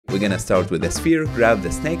We're gonna start with a sphere, grab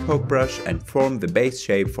the snake hook brush and form the base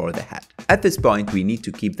shape for the head. At this point, we need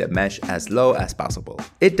to keep the mesh as low as possible.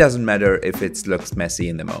 It doesn't matter if it looks messy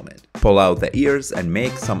in the moment. Pull out the ears and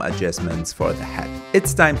make some adjustments for the head.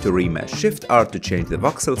 It's time to remesh. Shift R to change the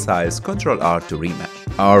voxel size, Ctrl R to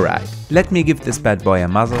remesh. Alright, let me give this bad boy a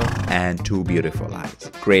muzzle and two beautiful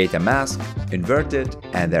eyes. Create a mask, invert it,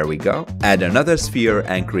 and there we go. Add another sphere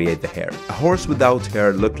and create the hair. A horse without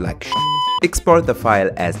hair looked like shit. Export the file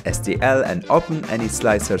as STL and open any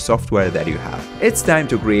slicer software that you have. It's time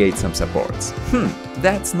to create some supports.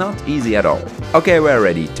 That's not easy at all. Okay, we're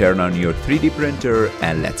ready. Turn on your 3D printer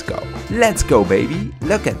and let's go. Let's go, baby.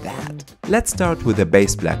 Look at that. Let's start with a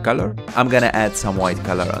base black color. I'm gonna add some white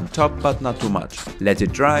color on top, but not too much. Let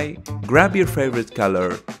it dry, grab your favorite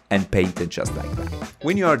color and paint it just like that.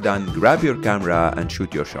 When you are done, grab your camera and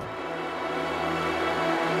shoot your shot.